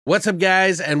What's up,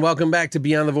 guys, and welcome back to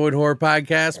Beyond the Void Horror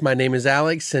Podcast. My name is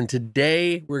Alex, and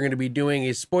today we're going to be doing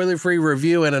a spoiler-free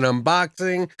review and an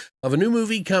unboxing of a new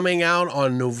movie coming out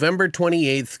on November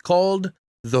 28th called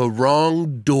The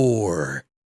Wrong Door,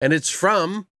 and it's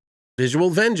from Visual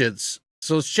Vengeance.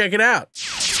 So let's check it out.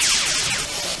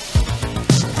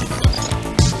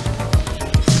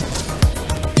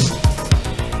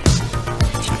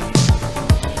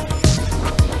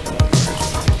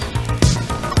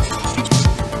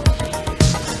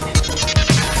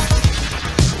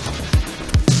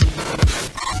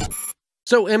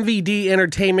 So MVD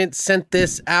Entertainment sent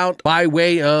this out by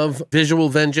way of Visual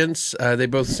Vengeance. They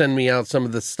both send me out some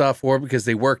of the stuff for it because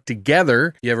they work together.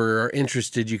 If you ever are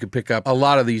interested, you could pick up a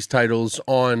lot of these titles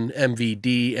on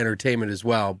MVD Entertainment as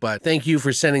well. But thank you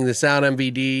for sending this out,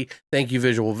 MVD. Thank you,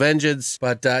 Visual Vengeance.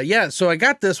 But yeah, so I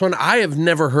got this one. I have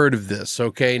never heard of this,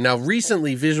 okay? Now,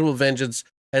 recently, Visual Vengeance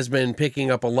has been picking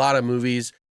up a lot of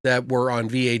movies that were on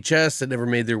VHS that never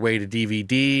made their way to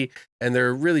DVD, and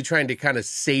they're really trying to kind of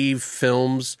save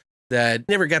films that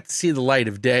never got to see the light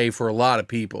of day for a lot of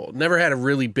people, never had a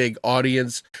really big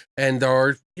audience, and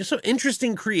are some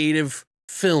interesting creative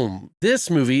film.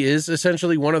 This movie is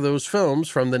essentially one of those films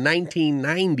from the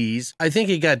 1990s. I think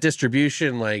it got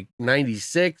distribution like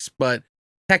 96, but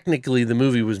technically the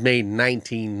movie was made in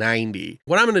 1990.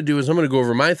 What I'm going to do is I'm going to go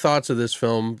over my thoughts of this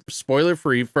film, spoiler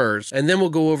free first, and then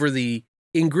we'll go over the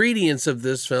ingredients of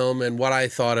this film and what I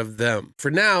thought of them. For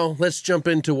now, let's jump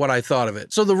into what I thought of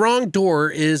it. So The Wrong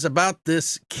Door is about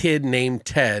this kid named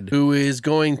Ted who is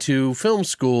going to film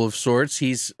school of sorts.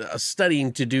 He's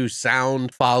studying to do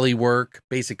sound Foley work,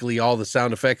 basically all the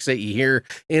sound effects that you hear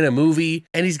in a movie.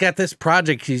 And he's got this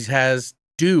project he has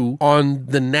due on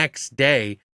the next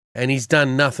day, and he's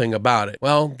done nothing about it.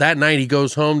 Well, that night he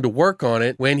goes home to work on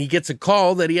it when he gets a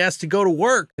call that he has to go to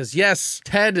work. Because yes,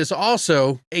 Ted is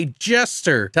also a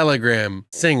jester telegram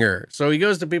singer. So he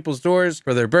goes to people's doors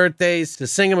for their birthdays to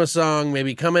sing them a song,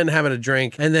 maybe come in, have a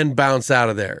drink, and then bounce out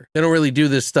of there. They don't really do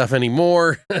this stuff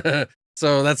anymore.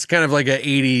 So that's kind of like a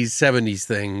 80s, 70s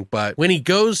thing. But when he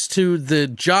goes to the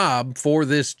job for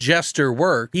this jester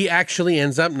work, he actually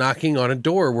ends up knocking on a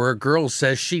door where a girl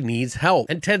says she needs help.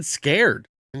 And Ted's scared,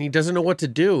 and he doesn't know what to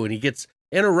do, and he gets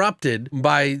interrupted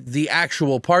by the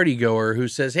actual party goer who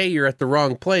says, "Hey, you're at the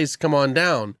wrong place, come on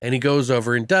down." And he goes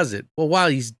over and does it. Well, while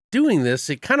he's doing this,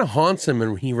 it kind of haunts him,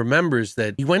 and he remembers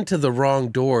that he went to the wrong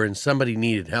door and somebody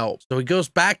needed help. So he goes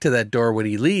back to that door when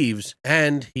he leaves,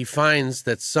 and he finds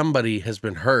that somebody has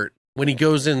been hurt. When he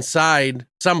goes inside,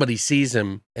 somebody sees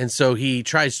him, and so he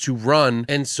tries to run,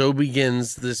 and so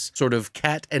begins this sort of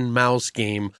cat and mouse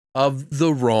game of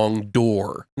The Wrong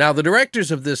Door. Now, the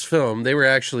directors of this film, they were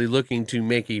actually looking to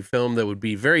make a film that would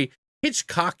be very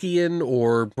Hitchcockian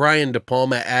or Brian De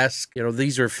Palma-esque. You know,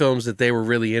 these are films that they were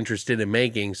really interested in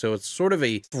making, so it's sort of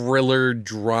a thriller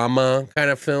drama kind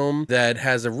of film that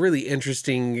has a really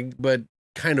interesting but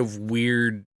kind of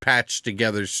weird patched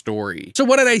together story. So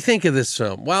what did I think of this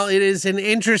film? Well, it is an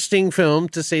interesting film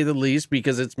to say the least,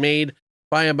 because it's made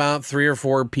by about 3 or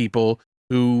 4 people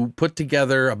who put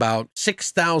together about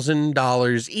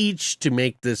 $6,000 each to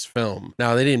make this film.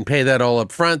 Now, they didn't pay that all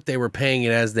up front. They were paying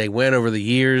it as they went over the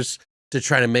years to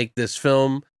try to make this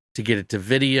film, to get it to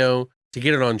video, to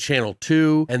get it on channel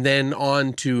 2, and then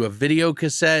on to a video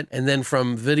cassette, and then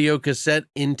from video cassette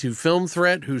into Film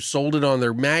Threat, who sold it on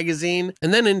their magazine,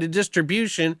 and then into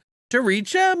distribution to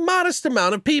reach a modest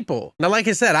amount of people. Now, like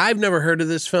I said, I've never heard of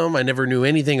this film. I never knew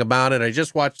anything about it. I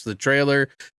just watched the trailer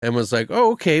and was like,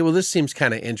 oh, okay, well, this seems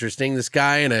kind of interesting. This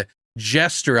guy in a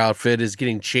jester outfit is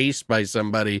getting chased by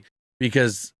somebody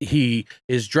because he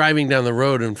is driving down the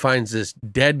road and finds this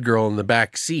dead girl in the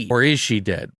back seat. Or is she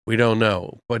dead? We don't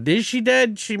know. But is she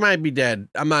dead? She might be dead.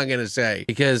 I'm not going to say,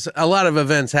 because a lot of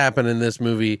events happen in this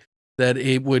movie that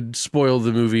it would spoil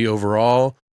the movie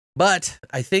overall. But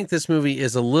I think this movie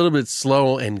is a little bit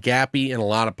slow and gappy in a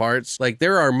lot of parts. Like,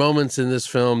 there are moments in this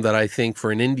film that I think for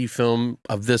an indie film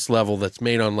of this level that's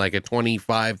made on like a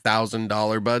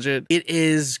 $25,000 budget, it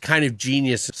is kind of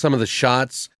genius. Some of the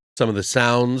shots, some of the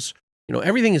sounds, you know,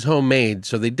 everything is homemade.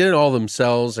 So they did it all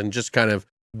themselves and just kind of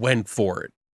went for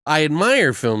it. I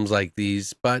admire films like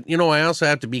these, but, you know, I also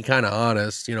have to be kind of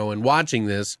honest, you know, in watching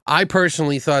this, I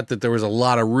personally thought that there was a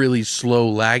lot of really slow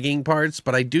lagging parts,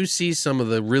 but I do see some of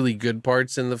the really good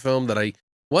parts in the film that I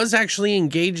was actually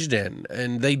engaged in.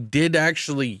 And they did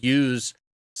actually use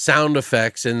sound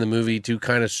effects in the movie to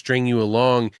kind of string you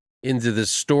along into the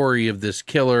story of this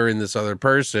killer and this other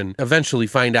person, eventually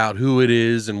find out who it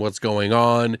is and what's going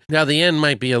on. Now, the end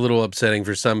might be a little upsetting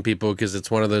for some people because it's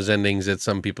one of those endings that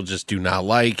some people just do not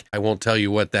like. I won't tell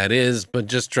you what that is, but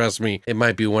just trust me, it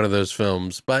might be one of those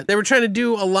films. But they were trying to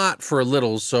do a lot for a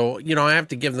little, so, you know, I have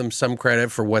to give them some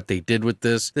credit for what they did with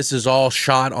this. This is all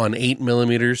shot on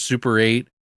 8mm Super 8.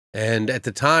 And at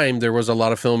the time, there was a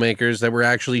lot of filmmakers that were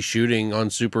actually shooting on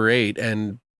Super 8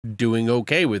 and doing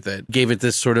okay with it. Gave it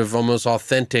this sort of almost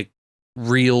authentic,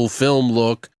 real film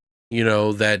look, you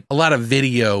know, that a lot of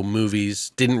video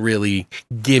movies didn't really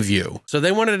give you. So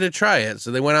they wanted to try it.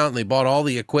 So they went out and they bought all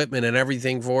the equipment and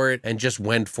everything for it and just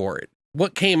went for it.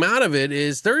 What came out of it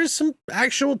is there is some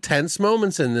actual tense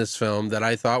moments in this film that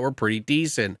I thought were pretty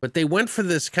decent, but they went for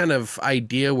this kind of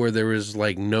idea where there was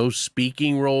like no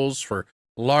speaking roles for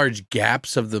large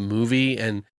gaps of the movie,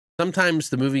 and sometimes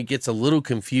the movie gets a little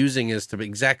confusing as to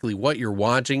exactly what you're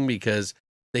watching because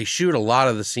they shoot a lot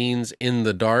of the scenes in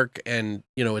the dark and,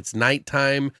 you know, it's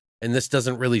nighttime and this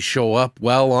doesn't really show up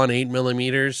well on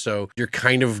 8mm. So you're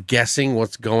kind of guessing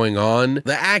what's going on.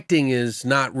 The acting is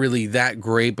not really that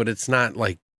great, but it's not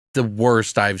like the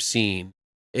worst I've seen.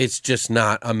 It's just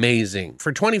not amazing.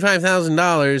 For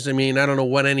 $25,000, I mean, I don't know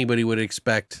what anybody would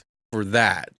expect for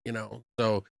that, you know?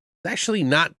 So it's actually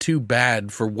not too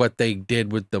bad for what they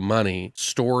did with the money.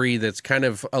 Story that's kind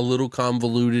of a little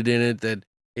convoluted in it, that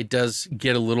it does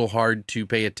get a little hard to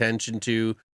pay attention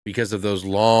to because of those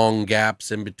long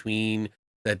gaps in between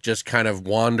that just kind of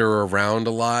wander around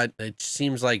a lot. It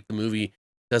seems like the movie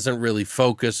doesn't really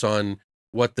focus on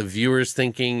what the viewer's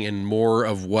thinking and more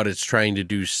of what it's trying to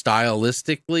do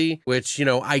stylistically, which, you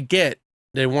know, I get.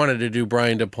 They wanted to do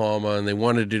Brian De Palma and they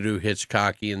wanted to do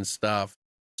Hitchcocky and stuff.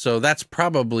 So that's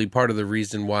probably part of the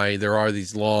reason why there are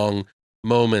these long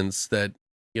moments that,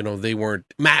 you know, they weren't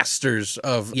masters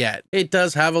of yet. It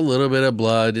does have a little bit of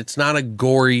blood. It's not a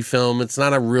gory film. It's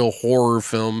not a real horror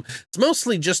film. It's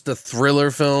mostly just a thriller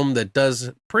film that does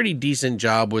a pretty decent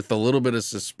job with a little bit of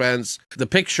suspense. The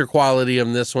picture quality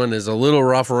on this one is a little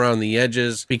rough around the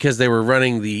edges because they were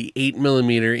running the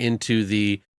 8mm into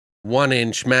the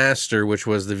 1-inch master, which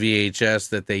was the VHS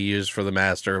that they used for the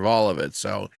master of all of it.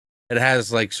 So it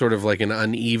has like sort of like an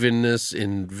unevenness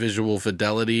in visual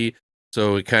fidelity.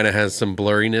 So it kind of has some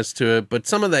blurriness to it, but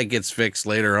some of that gets fixed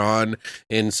later on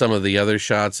in some of the other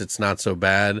shots. It's not so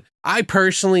bad. I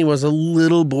personally was a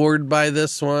little bored by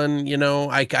this one. You know,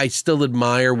 I still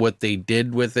admire what they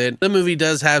did with it. The movie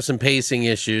does have some pacing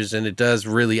issues and it does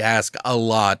really ask a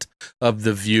lot of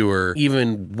the viewer.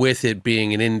 Even with it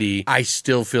being an indie, I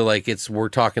still feel like we're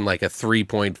talking like a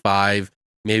 3.5.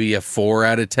 Maybe a 4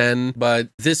 out of 10, but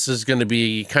this is going to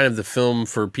be kind of the film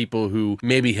for people who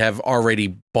maybe have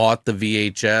already bought the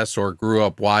VHS or grew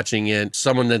up watching it.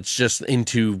 Someone that's just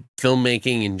into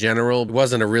filmmaking in general. It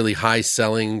wasn't a really high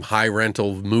selling, high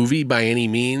rental movie by any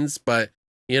means, but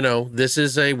you know, this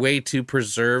is a way to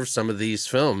preserve some of these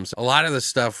films. A lot of the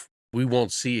stuff we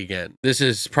won't see again. This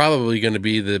is probably going to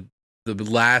be the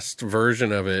last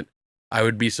version of it. I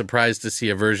would be surprised to see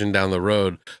a version down the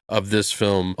road of this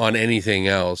film on anything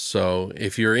else. So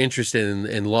if you're interested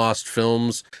in lost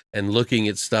films and looking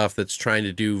at stuff that's trying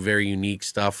to do very unique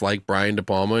stuff like Brian De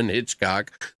Palma and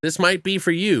Hitchcock, this might be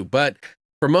for you. But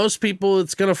for most people,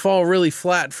 it's going to fall really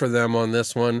flat for them on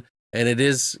this one. And it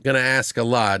is going to ask a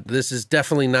lot. This is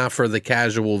definitely not for the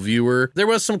casual viewer. There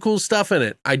was some cool stuff in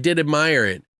it. I did admire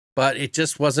it. But it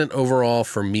just wasn't overall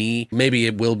for me. Maybe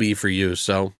it will be for you.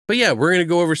 So, but yeah, we're going to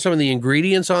go over some of the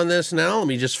ingredients on this now. Let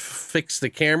me just fix the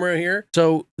camera here.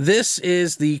 So this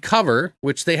is the cover,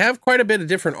 which they have quite a bit of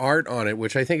different art on it,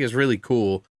 which I think is really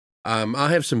cool. I'll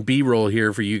have some B-roll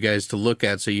here for you guys to look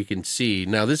at so you can see.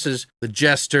 Now, this is the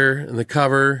Jester and the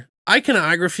cover.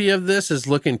 Iconography of this is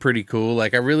looking pretty cool.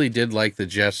 Like, I really did like the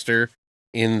Jester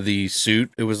in the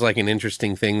suit. It was like an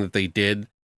interesting thing that they did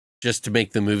just to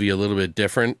make the movie a little bit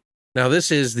different. Now,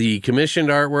 this is the commissioned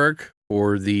artwork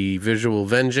for the Visual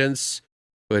Vengeance,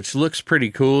 which looks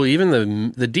pretty cool. Even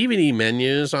the DVD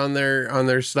menus on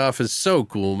their stuff is so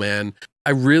cool, man. I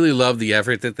really love the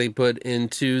effort that they put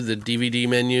into the DVD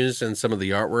menus and some of the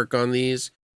artwork on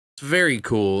these. It's very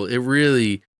cool. It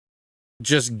really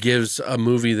just gives a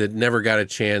movie that never got a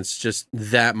chance just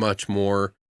that much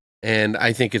more. And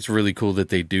I think it's really cool that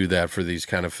they do that for these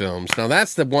kind of films. Now,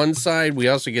 that's the one side. We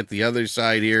also get the other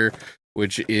side here,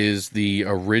 which is the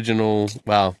original.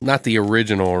 Well, not the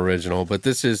original, but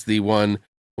this is the one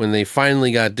when they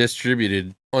finally got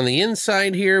distributed. On the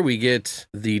inside here, we get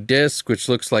the disc, which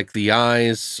looks like the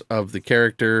eyes of the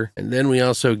character. And then we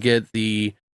also get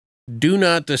the Do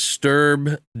Not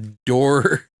Disturb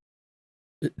door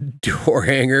door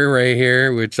hanger right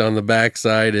here, which on the back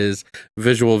side is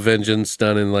Visual Vengeance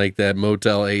done in like that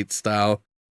Motel 8 style,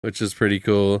 which is pretty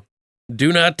cool.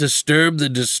 Do not disturb the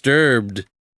disturbed.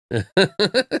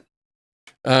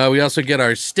 We also get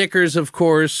our stickers, of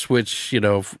course, which, you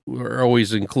know, are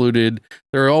always included.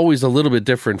 They're always a little bit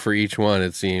different for each one,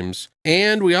 it seems.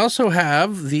 And we also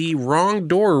have the Wrong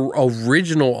Door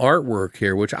original artwork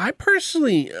here, which I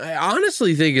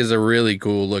honestly think is a really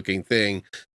cool looking thing.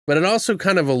 But it also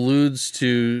kind of alludes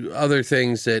to other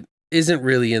things that isn't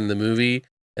really in the movie,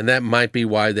 and that might be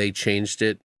why they changed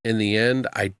it in the end.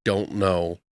 I don't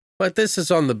know. But this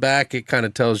is on the back. It kind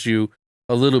of tells you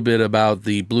a little bit about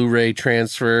the Blu-ray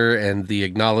transfer and the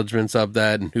acknowledgments of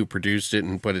that and who produced it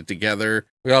and put it together.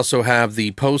 We also have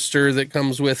the poster that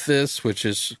comes with this, which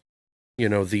is, you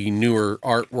know, the newer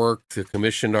artwork, the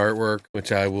commissioned artwork,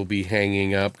 which I will be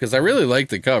hanging up because I really like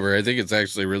the cover. I think it's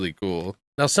actually really cool.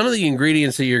 Now, some of the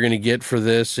ingredients that you're going to get for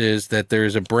this is that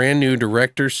there's a brand new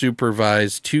director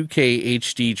supervised 2K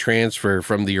HD transfer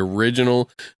from the original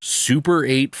Super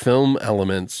 8 film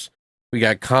elements. We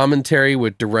got commentary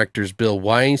with directors Bill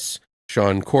Weiss,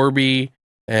 Sean Corby,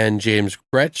 and James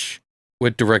Gretsch,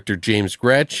 with director James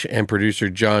Gretsch and producer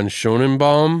John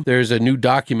Schonenbaum. There's a new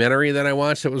documentary that I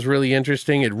watched that was really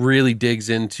interesting. It really digs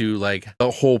into like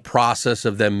the whole process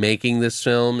of them making this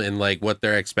film and like what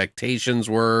their expectations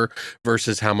were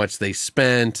versus how much they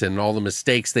spent and all the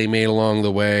mistakes they made along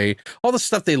the way, all the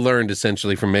stuff they learned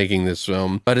essentially from making this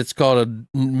film. But it's called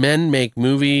A Men Make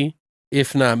Movie,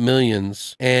 If Not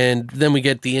Millions. And then we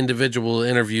get the individual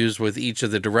interviews with each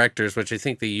of the directors, which I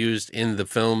think they used in the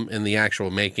film in the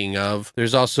actual making of.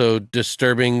 There's also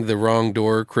Disturbing the Wrong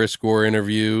Door, Chris Gore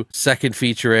interview, second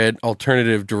featurette,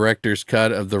 alternative director's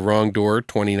cut of The Wrong Door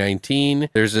 2019.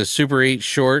 There's a Super 8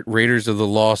 short, Raiders of the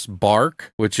Lost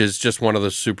Bark, which is just one of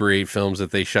the Super 8 films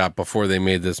that they shot before they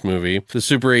made this movie. The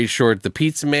Super 8 short, The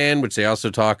Pizza Man, which they also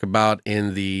talk about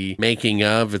in the making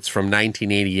of. It's from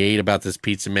 1988 about this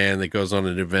pizza man that goes on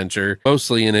an adventure,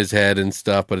 mostly in his head and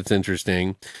stuff, but it's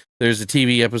interesting. There's a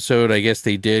TV episode I guess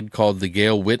they did called The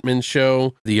Gail Whitman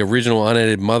Show, the original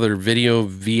unedited Mother video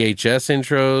VHS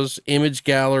intros, image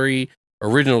gallery,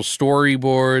 original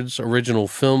storyboards, original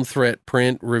film threat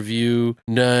print review,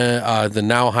 the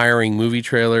Now Hiring movie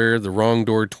trailer, the Wrong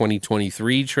Door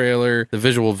 2023 trailer, the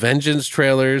Visual Vengeance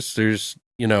trailers. There's,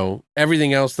 you know,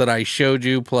 everything else that I showed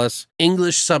you, plus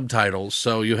English subtitles.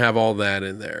 So you have all that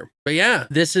in there. But yeah,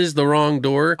 this is The Wrong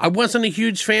Door. I wasn't a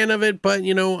huge fan of it, but,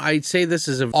 you know, I'd say this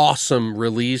is an awesome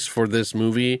release for this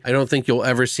movie. I don't think you'll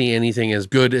ever see anything as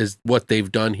good as what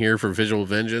they've done here for Visual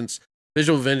Vengeance.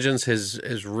 Visual Vengeance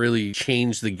has really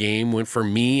changed the game for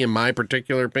me, in my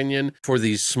particular opinion, for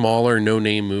these smaller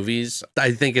no-name movies.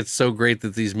 I think it's so great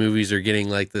that these movies are getting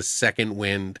like the second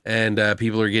wind and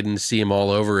people are getting to see them all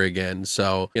over again.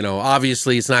 So, you know,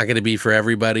 obviously it's not going to be for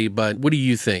everybody, but what do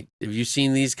you think? Have you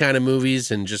seen these kind of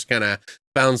movies and just kind of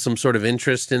found some sort of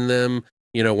interest in them?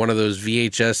 You know, one of those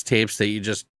VHS tapes that you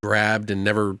just grabbed and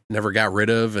never got rid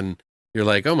of, and you're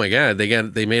like, oh my God,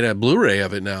 they made a Blu-ray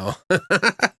of it now.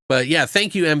 But yeah,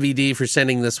 thank you, MVD, for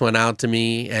sending this one out to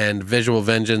me, and Visual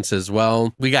Vengeance as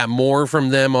well. We got more from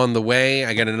them on the way.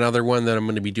 I got another one that I'm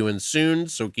going to be doing soon,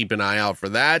 so keep an eye out for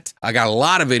that. I got a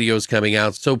lot of videos coming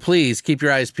out, so please keep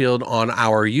your eyes peeled on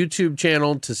our YouTube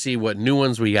channel to see what new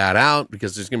ones we got out,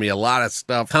 because there's going to be a lot of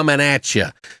stuff coming at you.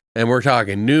 And we're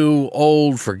talking new,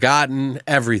 old, forgotten,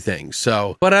 everything.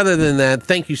 So, but other than that,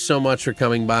 thank you so much for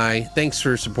coming by. Thanks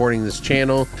for supporting this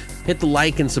channel. Hit the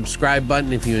like and subscribe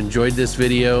button if you enjoyed this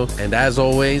video. And as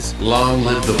always, long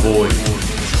live the void.